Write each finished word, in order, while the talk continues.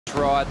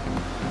approach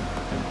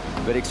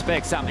right, but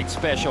expect something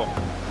special.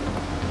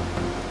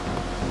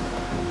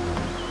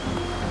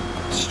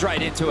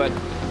 Straight into it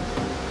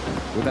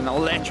with an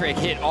electric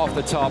hit off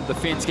the top. The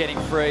fin's getting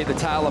free, the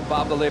tail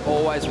above the lip,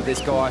 always with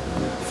this guy.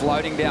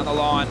 Floating down the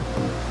line,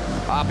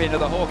 up into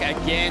the hook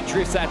again,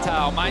 drifts that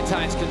tail,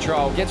 maintains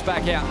control, gets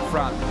back out in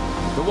front.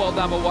 The world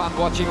 #1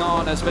 watching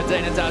on as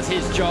Medina does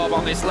his job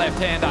on this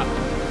left-hander.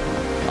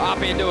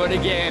 Up into it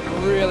again,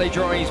 really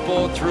drawing his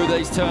board through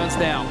these turns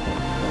now.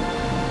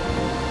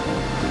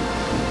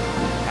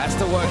 Has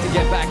to work to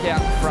get back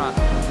out in front.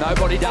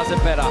 Nobody does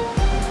it better.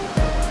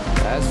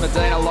 As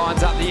Medina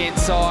lines up the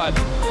inside,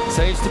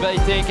 seems to be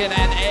thinking,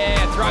 and air,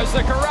 throws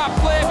the corrupt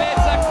flip.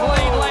 It's a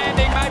clean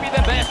landing, maybe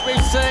the best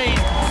we've seen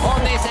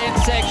on this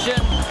end section.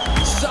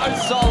 So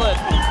solid.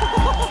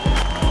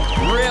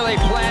 Really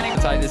planning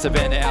to take this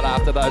event out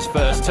after those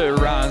first 2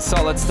 runs.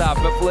 Solid stuff,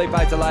 but Filipe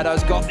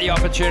Toledo's got the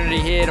opportunity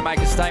here to make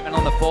a statement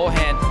on the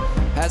forehand.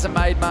 Hasn't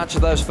made much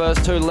of those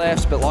first 2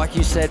 lefts, but like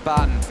you said,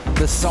 Barton,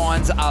 the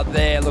signs are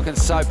there, looking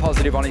so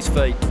positive on his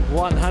feet.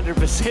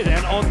 100%,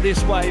 and on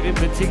this wave in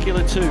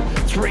particular too.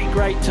 3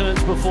 great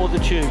turns before the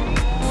tube.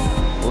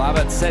 Love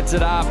it, sets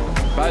it up.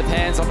 Both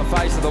hands on the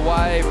face of the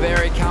wave,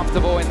 very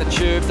comfortable in the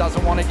tube.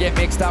 Doesn't want to get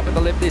mixed up with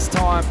the lip this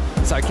time,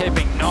 so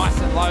keeping nice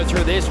and low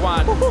through this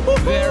one.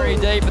 Very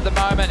deep at the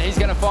moment, he's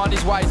going to find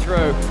his way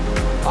through.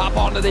 Up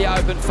onto the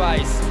open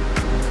face.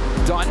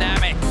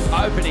 Dynamic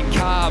opening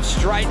carve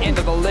straight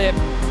into the lip.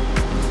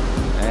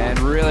 And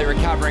really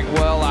recovering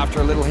well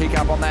after a little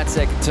hiccup on that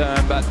second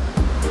turn, but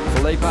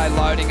Filipe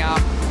loading up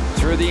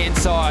through the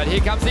inside. Here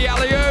comes the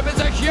alley-oop, it's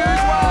a huge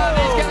one.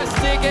 He's going to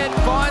stick it,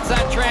 finds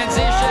that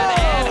transition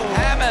and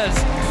hammers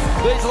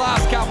these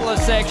last couple of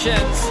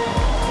sections.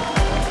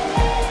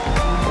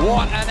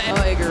 What an...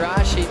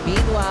 Igarashi,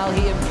 meanwhile,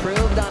 he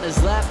improved on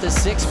his left to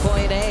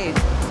 6.8.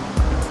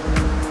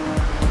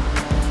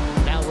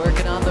 Now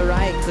working on the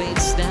right, clean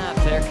snap.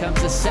 There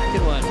comes the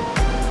second one.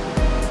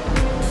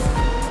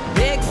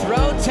 Big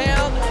throw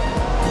tail,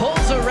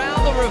 pulls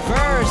around the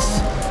reverse.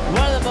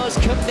 One of the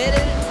most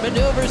committed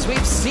maneuvers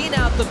we've seen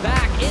out the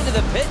back into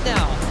the pit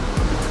now.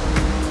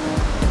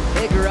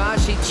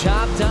 Igarashi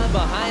chopped done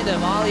behind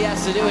him. All he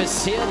has to do is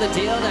seal the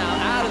deal now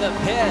out of the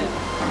pit.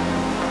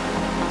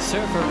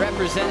 Surfer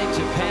representing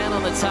Japan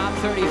on the top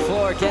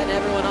 34, getting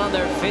everyone on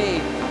their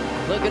feet.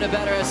 Looking to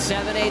better a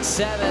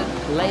 787.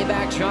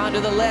 Layback drawn to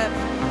the lip.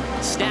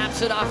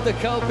 Snaps it off the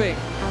coping.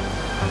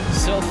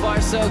 So far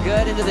so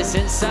good into this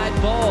inside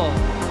bowl.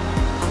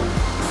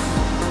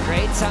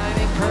 Great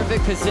timing,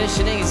 perfect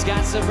positioning. He's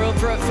got some room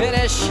for a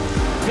finish.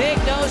 Big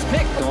nose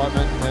pick.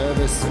 Excitement,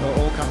 nervous, it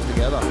all comes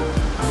together.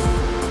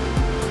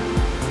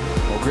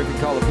 Well, Grffin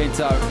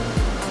Colapinto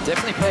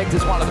definitely pegged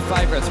as one of the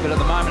favourites, but at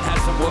the moment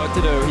has some work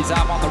to do. He's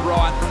up on the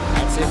right.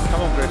 That's it.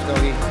 Come on, Griff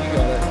Doggy. You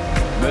got it.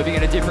 Moving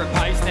at a different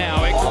pace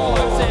now.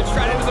 Explosive,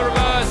 straight into the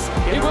reverse.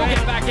 He will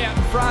get back out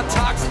in front.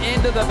 Tucks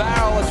into the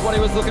barrel. That's what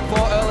he was looking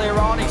for earlier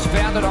on. He's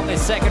found it on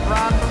this second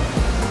run.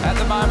 At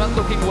the moment,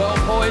 looking well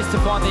poised to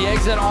find the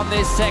exit on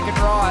this second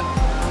right.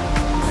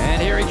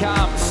 And here he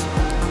comes.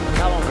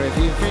 Come on, Griff.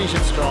 You finish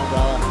it strong,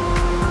 brother.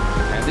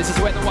 And this is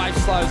when the wave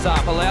slows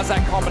up, allows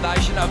that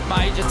combination of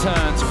major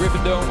turns.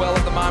 Grffin doing well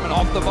at the moment,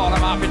 off the bottom,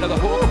 up into the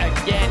hook,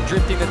 again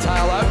drifting the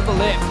tail over the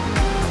lip.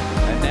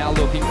 And now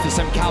looking for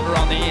some cover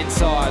on the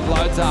inside.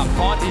 Loads up,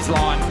 finds his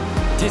line,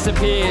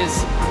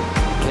 disappears,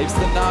 keeps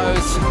the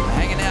nose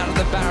hanging out of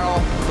the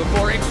barrel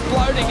before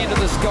exploding into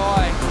the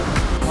sky.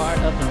 Part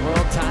of the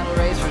world title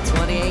race for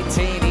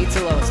 2018.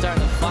 Italo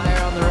starting to fire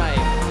on the right.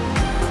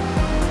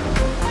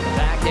 The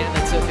backhand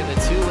that took him to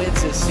 2 wins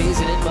this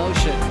season in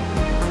motion.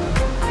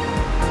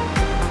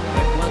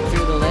 Quick one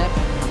through the lip.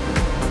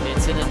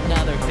 It's in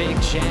another big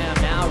jam.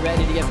 Now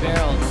ready to get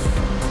barreled.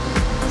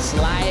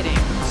 Sliding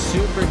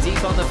super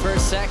deep on the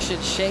first section.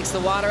 Shakes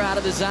the water out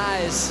of his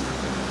eyes.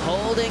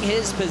 Holding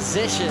his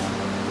position.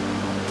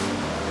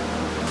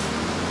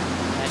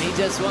 He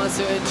just wants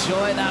to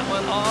enjoy that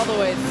one all the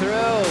way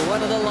through.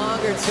 One of the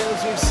longer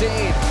tubes we've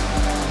seen.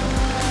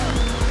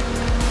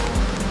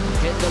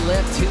 Hit the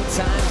lip 2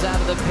 times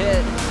out of the pit.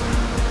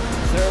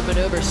 Third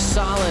maneuver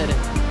solid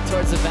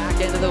towards the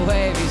back end of the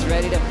wave. He's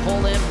ready to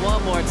pull in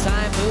one more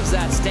time. Moves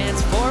that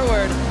stance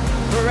forward.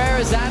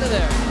 Pereira's out of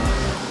there.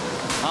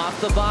 Off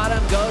the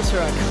bottom, goes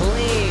for a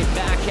clean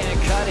backhand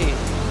cutty.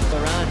 The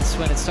runs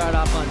when it started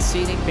off on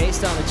seating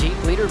based on the Jeep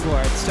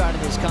leaderboard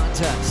starting this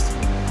contest.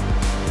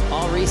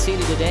 All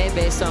reseeded today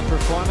based on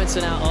performance,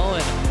 and now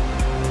Owen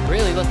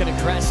really looking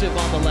aggressive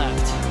on the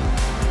left.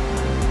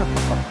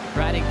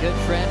 Riding good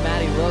friend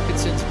Matty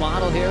Wilkinson's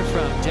model here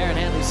from Darren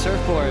Hanley's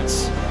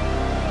Surfboards.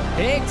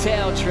 Big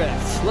tail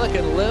drift,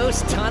 looking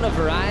loose, ton of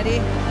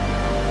variety.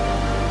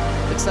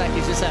 Looks like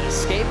he's just at a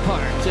skate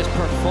park, just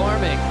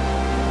performing.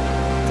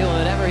 Doing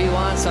whatever he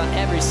wants on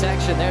every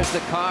section. There's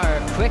the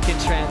car, quick in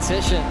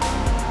transition.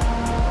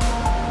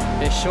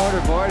 His shorter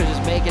board is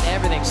just making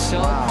everything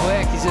so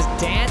quick. He's just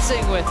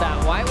dancing with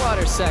that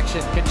whitewater section.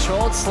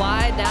 Controlled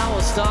slide, now will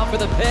stall for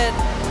the pit.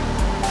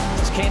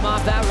 Just came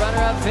off that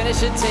runner-up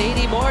finish in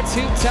Tahiti. More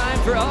tube time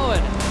for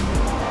Owen.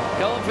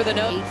 Going for the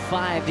no.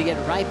 8-5 to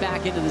get right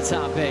back into the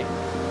top 8.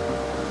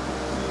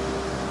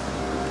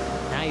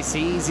 Nice,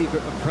 easy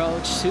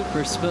approach,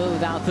 super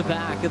smooth out the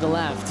back of the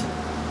left.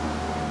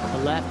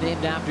 The left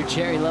named after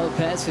Jerry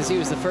Lopez because he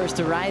was the first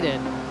to ride it.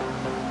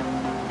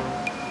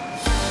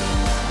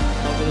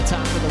 Over the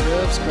top of the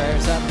roof,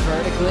 squares up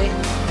vertically.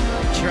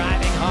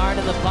 Driving hard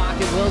in the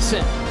pocket,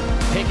 Wilson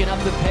picking up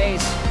the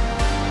pace.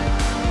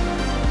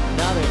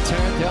 Another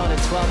turn throwing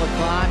at 12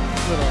 o'clock.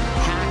 Little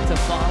hack to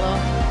follow.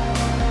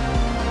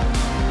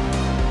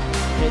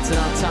 Hits it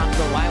on top of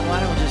the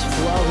whitewater. Will just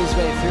flow his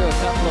way through a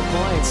couple of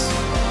points.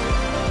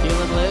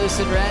 Feeling loose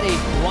and ready.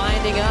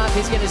 Winding up.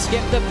 He's going to skip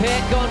the pit.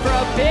 Going for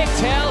a big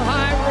tail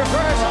high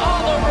reverse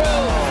on the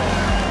roof.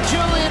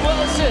 Julian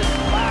Wilson.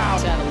 Wow.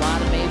 He's had a lot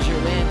of major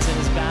wins and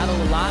has battled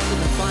a lot in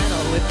the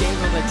final with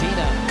Gabriel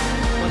Medina.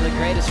 One of the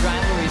greatest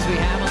rivalries we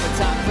have on the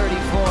top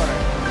 34.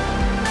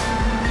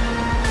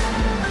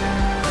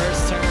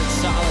 First turn,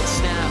 solid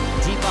snap.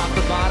 Deep off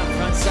the bottom.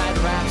 Front side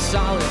wrap,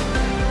 solid.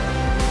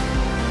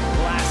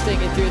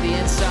 Blasting it through the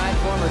inside.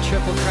 Former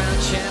Triple Crown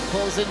champ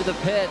pulls into the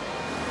pit.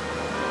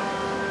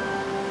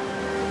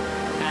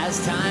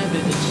 Has time to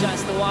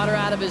adjust the water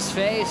out of his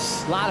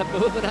face. A lot of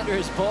movement under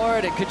his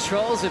board and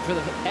controls it for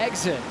the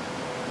exit.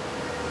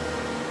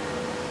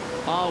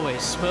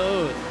 Always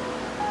smooth.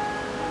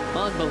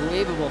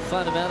 Unbelievable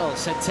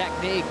fundamentals and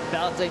technique.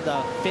 Belting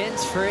the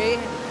fins free.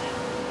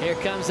 Here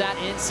comes that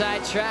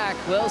inside track.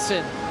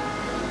 Wilson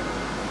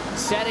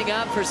setting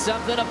up for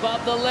something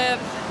above the lip.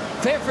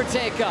 Clear for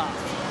takeoff.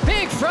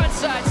 Big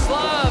frontside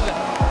slug.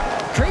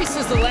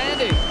 Creases the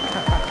landing.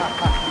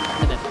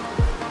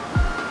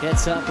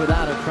 Gets up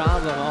without a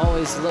problem.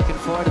 Always looking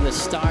forward to the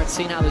start.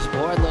 Seeing how this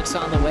board looks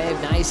on the wave.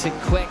 Nice and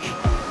quick.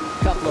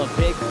 Couple of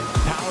big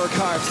power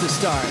carbs to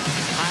start.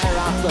 Higher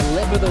off the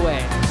lip of the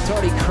wave. It's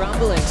already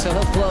crumbling, so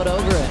he'll float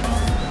over it.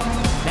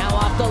 Now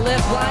off the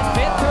lip line.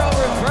 Pit throw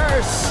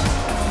reverse.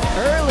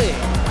 Early.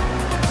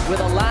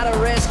 With a lot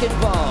of risk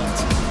involved.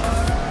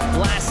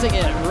 Blasting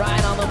it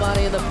right on the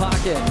money in the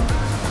pocket.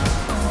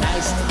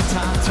 Nice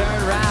top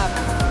turn wrap.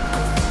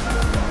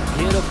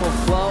 Beautiful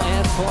flow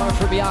and form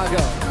from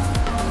Yago.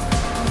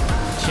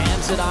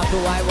 Jams it off the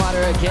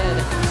whitewater again.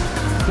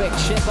 Quick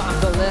chip off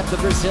the lip, the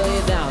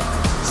Brazilian now.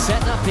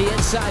 Setting up the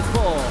inside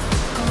pull.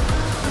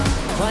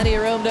 Plenty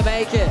of room to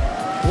make it.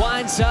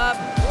 Winds up,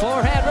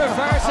 forehand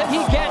reverse, and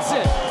he gets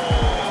it.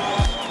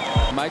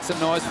 Make some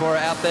noise for her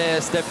out there.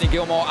 Stephanie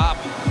Gilmore up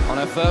on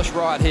her first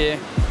ride here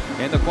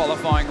in the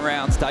qualifying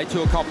rounds. Day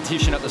 2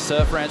 competition at the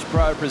Surf Ranch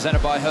Pro,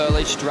 presented by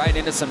Hurley. Straight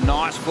into some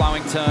nice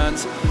flowing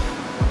turns.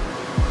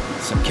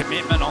 Some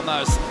commitment on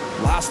those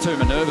last 2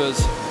 maneuvers,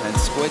 and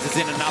squeezes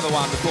in another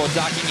one before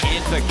ducking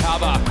in for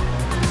cover.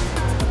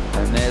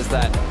 And there's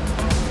that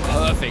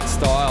perfect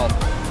style.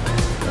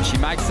 And she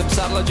makes some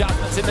subtle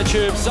adjustments in the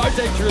tube, so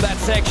deep through that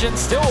section,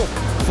 still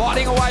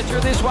fighting her way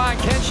through this one.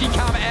 Can she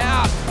come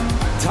out?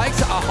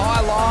 Takes a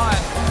high line.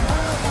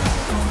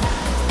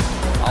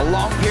 A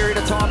long period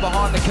of time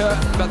behind the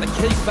curtain, but the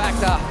key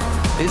factor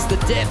is the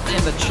depth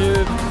in the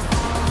tube.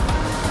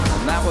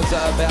 And that was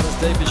about as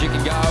deep as you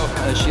can go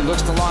as she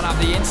looks to line up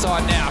the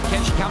inside now.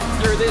 Can she come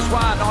through this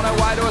one on her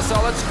way to a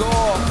solid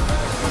score?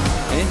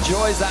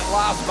 Enjoys that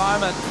last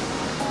moment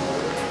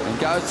and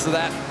goes to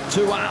that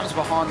 2 arms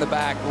behind the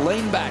back,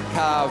 lean back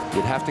carve.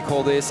 You'd have to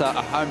call this a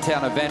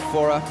hometown event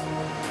for her,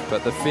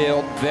 but the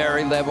field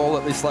very level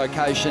at this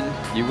location.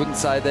 You wouldn't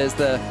say there's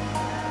the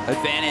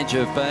advantage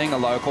of being a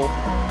local.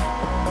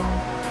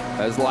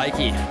 As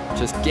Lakey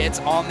just gets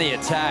on the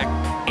attack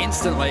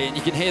instantly, and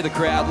you can hear the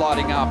crowd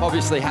lighting up.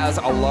 Obviously has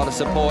a lot of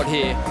support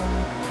here.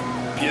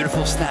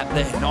 Beautiful snap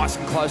there, nice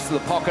and close to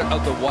the pocket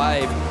of the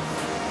wave.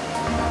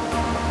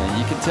 And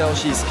you can tell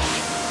she's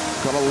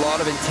got a lot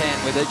of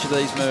intent with each of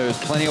these moves.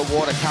 Plenty of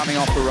water coming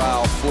off the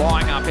rail,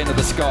 flying up into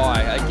the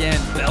sky.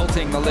 Again,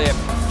 belting the lip,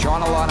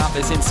 trying to line up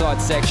this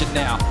inside section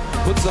now.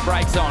 Puts the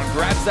brakes on,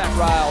 grabs that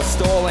rail,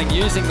 stalling,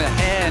 using the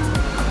hand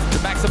to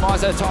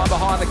maximise her time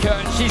behind the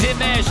curtain. She's in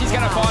there, she's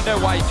going to find her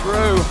way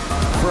through.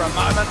 For a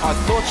moment, I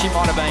thought she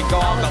might have been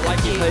gone, but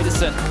Lakey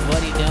Peterson.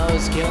 What he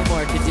knows,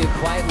 Gilmore could do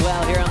quite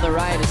well here on the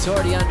right. It's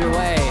already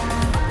underway.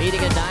 Needing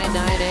a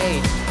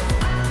 9.98.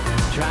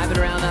 Driving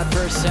around that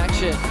first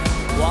section.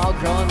 Wall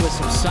growing with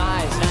some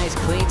size. Nice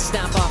clean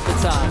snap off the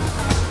top.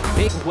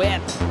 Big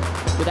whip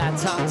with that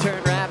top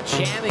turn wrap,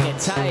 jamming it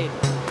tight.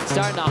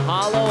 Starting to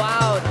hollow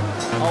out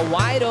a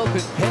wide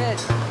open pit.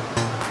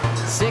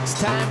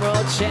 6-time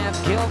world champ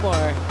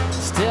Gilmore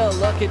still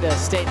looking to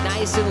stay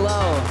nice and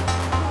low.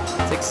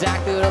 It's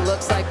exactly what it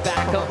looks like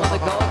back home on the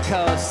Gold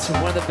Coast.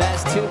 One of the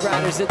best tube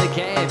riders in the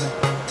game.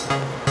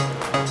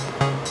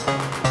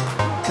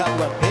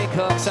 Couple of big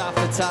hooks off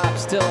the top,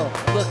 still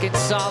looking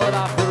solid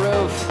off the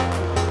roof.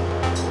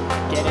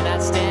 Getting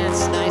that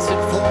stance nice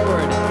and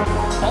forward.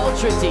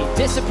 Ultra deep,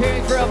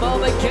 disappearing for a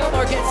moment.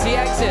 Gilmore gets the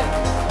exit.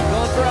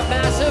 Going for a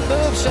massive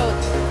move. She'll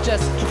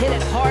just hit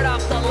it hard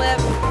off the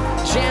lip.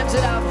 Jams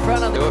it out in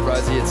front of the... Do it,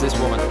 Rosie, it's this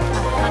woman. 100%.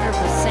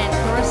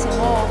 Carissa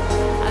more.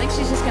 I think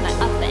she's just going to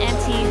up the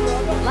ante.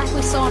 Like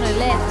we saw on her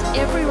left,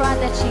 every ride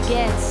that she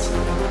gets,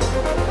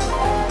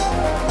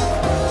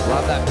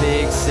 Love that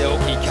big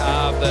silky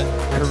carve that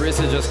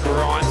Carissa just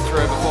grinds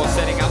through before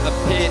setting up the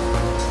pit.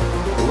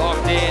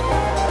 Locked in,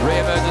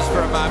 re-emerges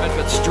for a moment,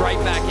 but straight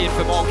back in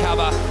for more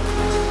cover.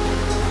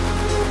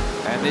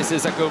 And this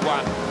is a good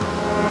one.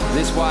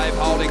 This wave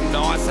holding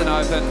nice and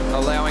open,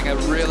 allowing a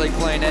really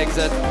clean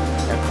exit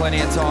and plenty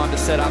of time to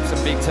set up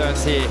some big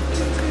turns here.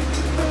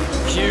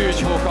 Huge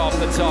hook off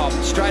the top,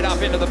 straight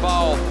up into the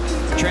bowl.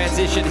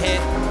 Transition hit,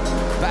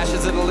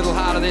 bashes it a little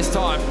harder this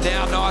time.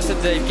 Now nice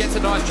and deep, gets a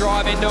nice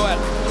drive into it.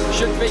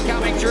 Should be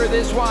coming through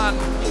this one.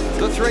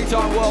 The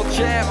three-time world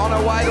champ on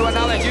her way to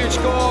another huge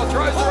score,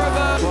 throws the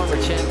reverse.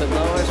 Former champ at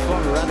lowers,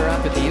 former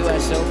runner-up at the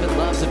US Open,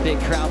 loves a big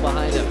crowd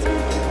behind him.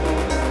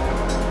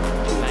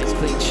 Nice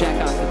clean check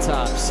off the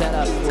top, set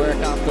up work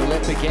off the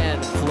lip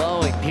again,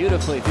 flowing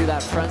beautifully through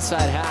that front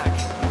side hack.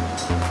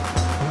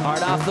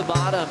 Hard off the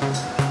bottom,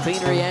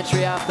 clean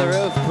re-entry off the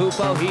roof,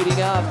 Pupo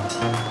heating up,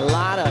 a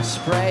lot of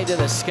spray to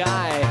the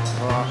sky.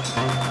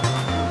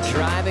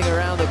 Driving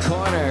around the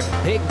corner,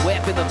 big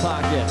whip in the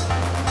pocket.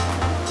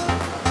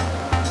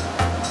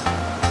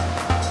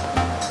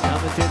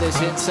 Coming through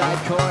this inside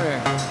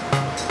corner.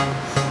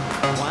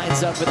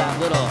 Winds up with that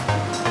little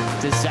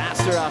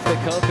disaster off the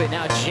cockpit,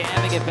 now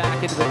jamming it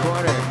back into the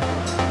corner.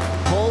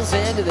 Pulls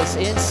into this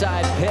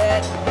inside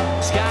pit,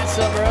 he's got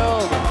some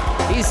room.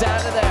 He's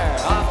out of there,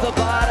 off the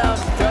bottom,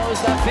 throws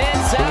the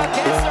fins out,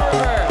 gets the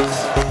reverse.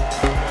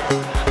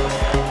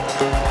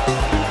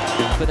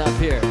 Open up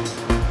here.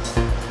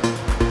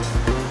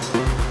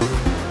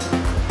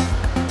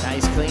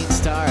 Nice clean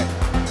start.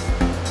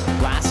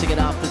 Blasting it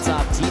off the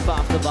top, deep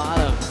off the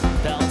bottom.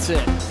 Belts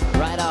it,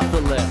 right off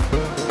the lip.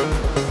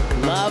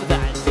 Love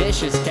that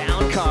vicious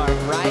down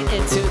carve right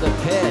into the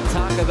pit.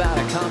 Talk about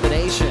a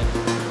combination.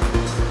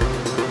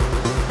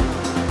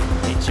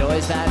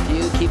 Enjoys that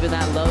view, keeping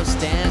that low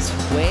stance.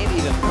 Wave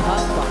even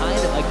puff behind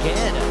him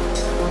again.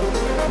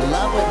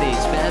 Love when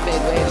these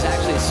man-made waves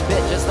actually spit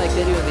just like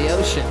they do in the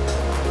ocean.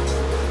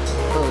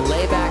 A little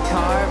layback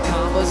carve,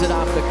 combos it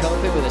off the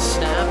coping with a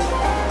snap.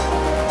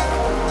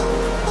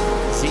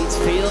 Zeitz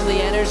feeling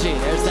the energy.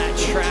 There's that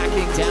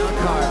tracking down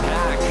carve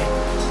hack.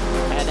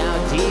 And now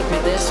deep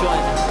in this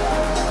one.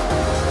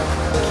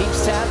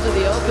 Keeps tabs of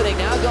the opening,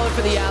 now going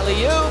for the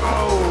alley-oop.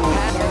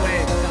 More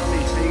waves, tell me.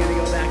 Are you gonna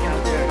go back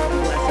out there?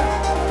 Bless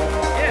us.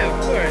 Yeah, of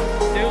course.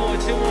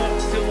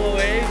 Two more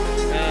waves.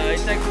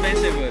 It's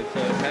expensive, so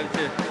have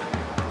to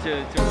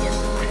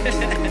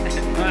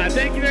work.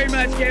 Thank you very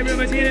much, Gabriel.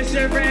 Medina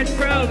Surf Ranch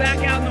Pro, back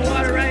out in the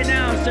water right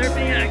now.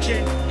 Surfing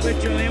action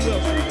with Julian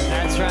Wilson.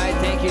 That's right,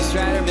 thank you,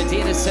 Strider.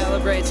 Medina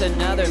celebrates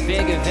another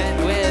big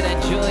event win,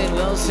 and Julian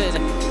Wilson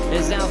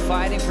is now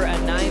fighting for a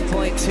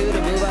 9.2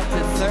 to move up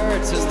to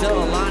third, so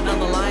still a lot on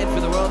the line for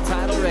the world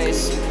title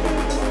race.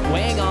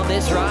 Weighing on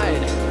this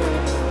ride.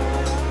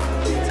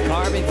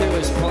 Carving through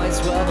his points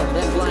well, the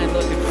lip line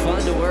looking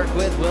fun to work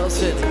with.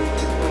 Wilson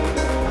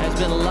has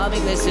been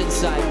loving this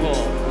inside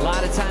bowl. A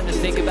lot of time to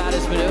think about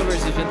his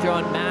maneuvers. He's been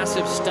throwing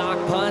massive stock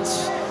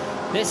punts.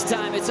 This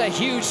time it's a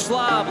huge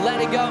slob.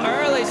 Let it go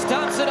early,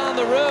 stumps it on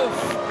the roof.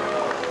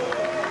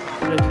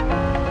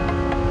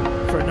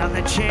 For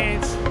another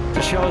chance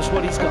to show us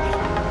what he's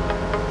got.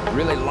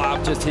 Really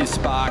loved just his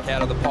spark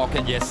out of the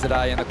pocket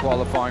yesterday in the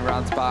qualifying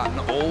runs, Barton.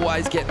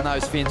 Always getting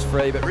those fins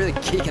free, but really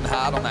kicking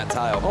hard on that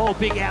tail. Oh,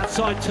 big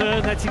outside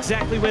turn. That's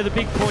exactly where the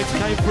big points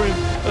came from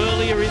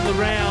earlier in the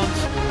round.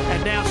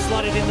 And now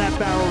slotted in that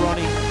barrel,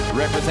 Ronnie.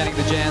 Representing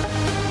the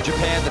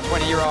Japan, the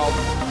 20-year-old,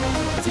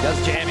 as he does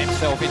jam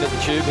himself into the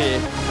tube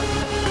here.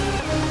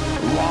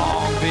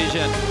 Long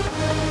vision.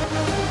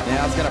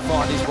 Now he's going to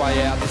find his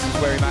way out. This is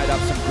where he made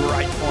up some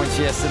great points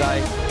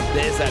yesterday.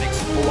 There's that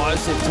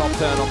explosive top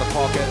turn on the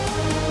pocket.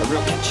 A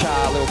real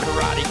ka-cha, little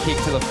karate kick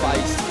to the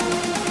face.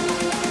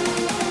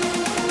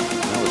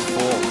 That was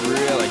 4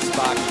 really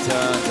sparky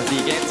turns as he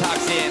again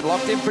tucks in.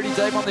 Locked in pretty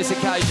deep on this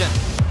occasion.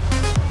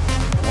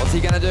 What's he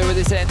going to do with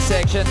this end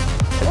section?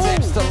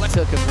 Attempts to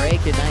Took a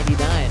break in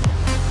 99.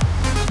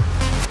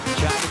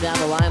 Driving down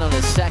the line on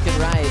his second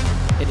right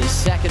in his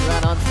second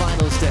run on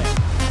finals day.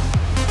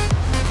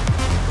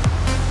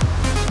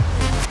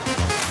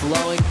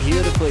 Flowing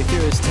beautifully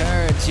through his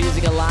turns,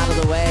 using a lot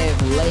of the wave.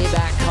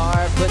 Layback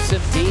carve, puts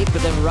him deep, and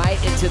then right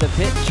into the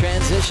pit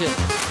transition.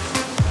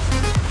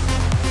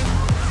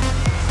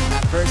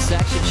 That first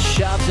section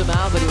shoves him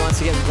out, but he wants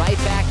to get right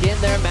back in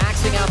there,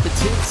 maxing out the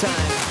tube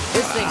time.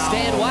 This thing's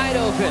staying wide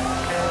open.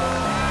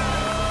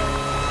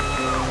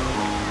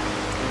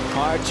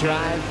 Hard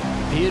drive,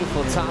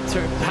 beautiful top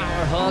turn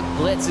power hook,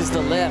 blitzes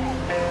the lip.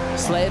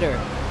 Slater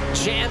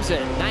jams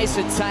it, nice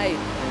and tight.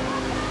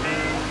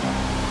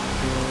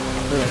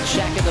 Little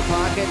check in the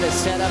pocket to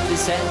set up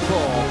this end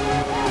pull.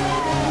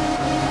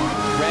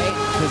 Great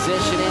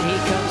positioning, he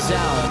comes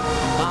out.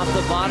 Off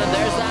the bottom,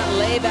 there's that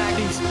layback.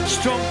 These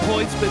strong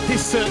points, but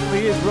this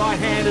certainly is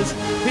right-handers.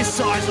 This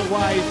size of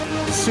wave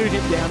suit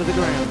him down to the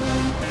ground.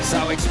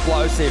 So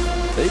explosive.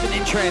 Even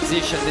in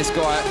transition, this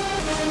guy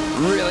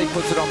really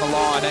puts it on the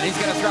line, and he's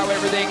going to throw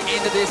everything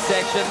into this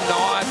section.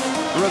 Nice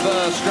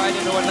reverse, straight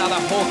into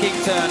another hawking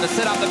turn to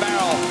set up the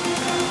barrel.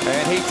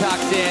 And he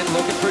tucks in,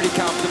 looking pretty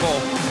comfortable.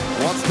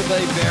 Wants to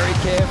be very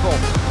careful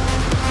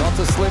not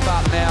to slip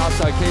up now,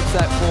 so keeps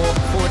that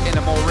foot in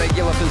a more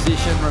regular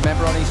position.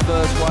 Remember, on his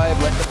first wave,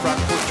 let the front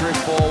foot drift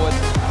forward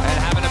and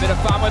having a bit of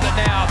fun with it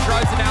now.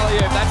 Throws an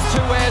alley-oop. That's 2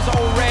 airs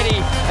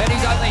already, and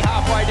he's only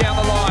halfway down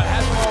the line.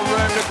 Has more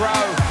room to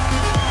grow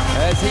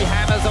as he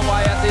hammers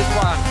away at this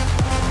one.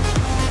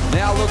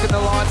 Now looking to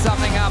line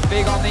something up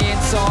big on the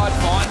inside.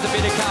 Finds a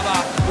bit of cover.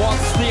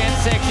 Wants the end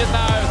section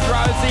though.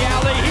 Throws the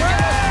alley. He's got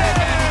a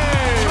second.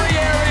 3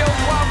 aerials,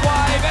 1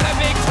 wave, and a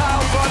big tail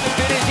trying to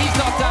finish. He's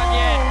not done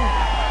yet.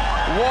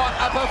 What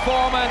a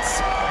performance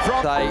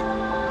from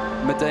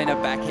Medina.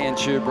 Backhand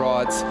tube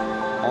rides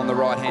on the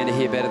right-hander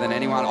here better than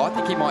anyone. I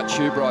think he might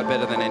tube ride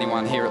better than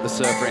anyone here at the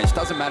surf ranch.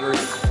 Doesn't matter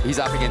if he's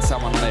up against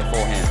someone on their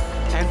forehand.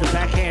 And the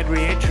backhand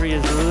re-entry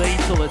is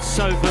lethal. It's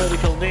so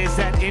vertical. There's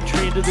that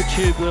entry into the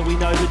tube where we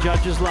know the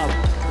judges love.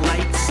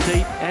 Late,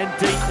 steep, and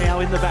deep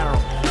now in the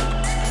barrel.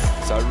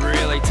 So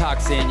really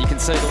tucks in. You can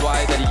see the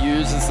way that he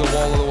uses the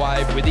wall of the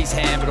wave with his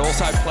hand, but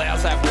also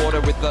plows that water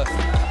with the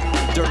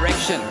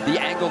direction, the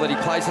angle that he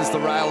places the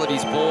rail at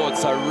his board.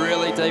 So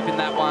really deep in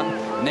that one.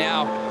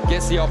 Now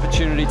gets the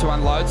opportunity to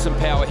unload some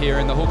power here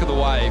in the hook of the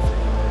wave.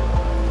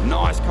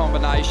 Nice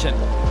combination.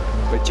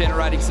 We're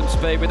generating some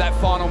speed with that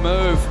final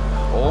move.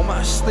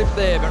 Almost slipped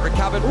there, but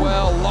recovered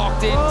well.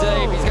 Locked in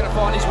deep. He's going to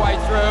find his way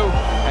through.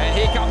 And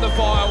here come the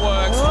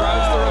fireworks.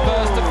 Throws the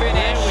reverse to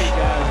finish. There we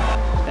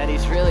go. That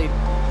he's really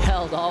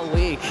held all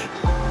week.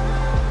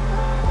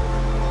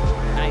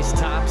 Nice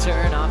top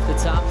turn off the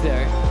top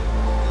there.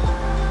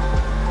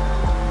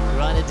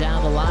 Running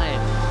down the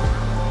line.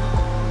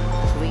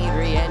 Clean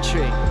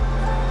re-entry.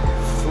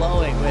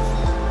 Flowing with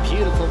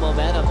beautiful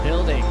momentum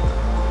building.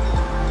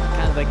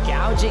 Kind of a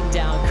gouging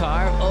down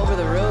carve over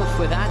the roof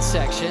with that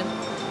section.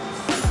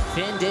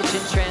 Thin ditch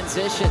in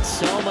transition,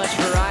 so much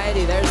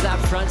variety. There's that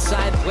front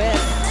side whip.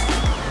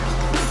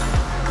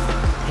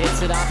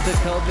 Hits it off the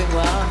coping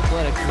well.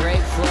 What a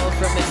great flow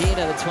from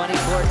Medina, the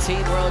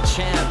 2014 world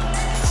champ.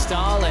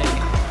 Stalling,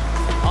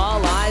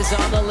 all eyes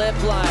on the lip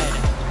line.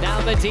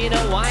 Now Medina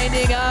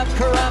winding up,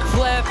 corrupt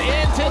flip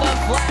into the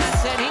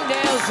flats, and he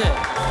nails it.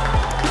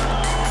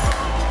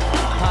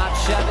 Pop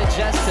shove it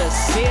just to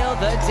seal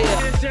the deal.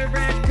 Surf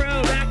Ranch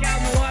Pro back out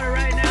in the water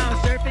right now,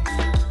 surfing.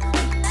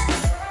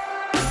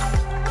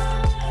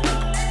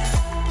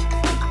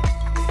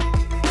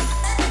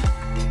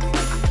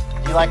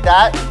 You like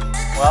that?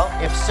 Well,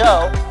 if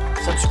so,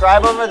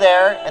 subscribe over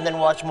there and then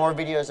watch more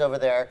videos over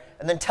there.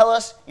 And then tell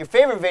us your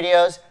favorite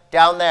videos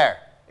down there.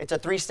 It's a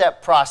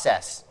 3-step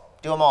process.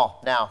 Do them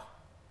all now.